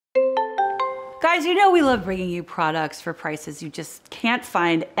Guys, you know we love bringing you products for prices you just can't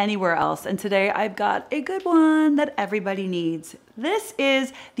find anywhere else. And today I've got a good one that everybody needs. This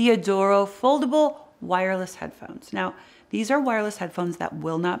is the Aduro Foldable Wireless Headphones. Now, these are wireless headphones that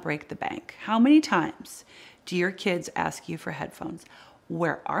will not break the bank. How many times do your kids ask you for headphones?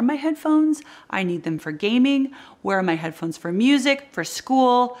 Where are my headphones? I need them for gaming. Where are my headphones for music, for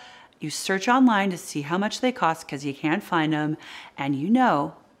school? You search online to see how much they cost because you can't find them, and you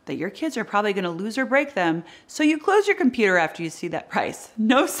know that your kids are probably gonna lose or break them, so you close your computer after you see that price.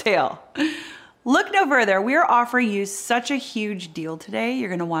 No sale. Look no further. We're offering you such a huge deal today. You're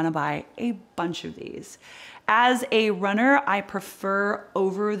gonna wanna buy a bunch of these. As a runner, I prefer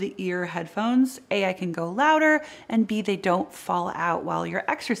over-the-ear headphones. A, I can go louder, and B, they don't fall out while you're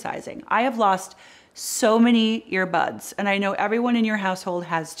exercising. I have lost so many earbuds, and I know everyone in your household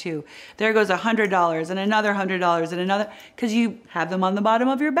has too. There goes $100 and another $100 and another, because you have them on the bottom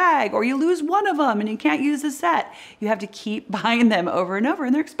of your bag, or you lose one of them and you can't use the set. You have to keep buying them over and over,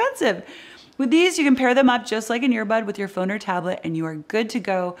 and they're expensive. With these, you can pair them up just like an earbud with your phone or tablet, and you are good to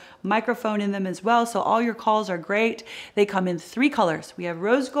go. Microphone in them as well, so all your calls are great. They come in 3 colors. We have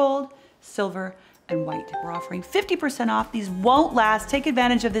rose gold, silver, and white. We're offering 50% off. These won't last. Take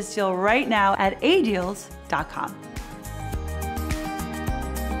advantage of this deal right now at adeals.com.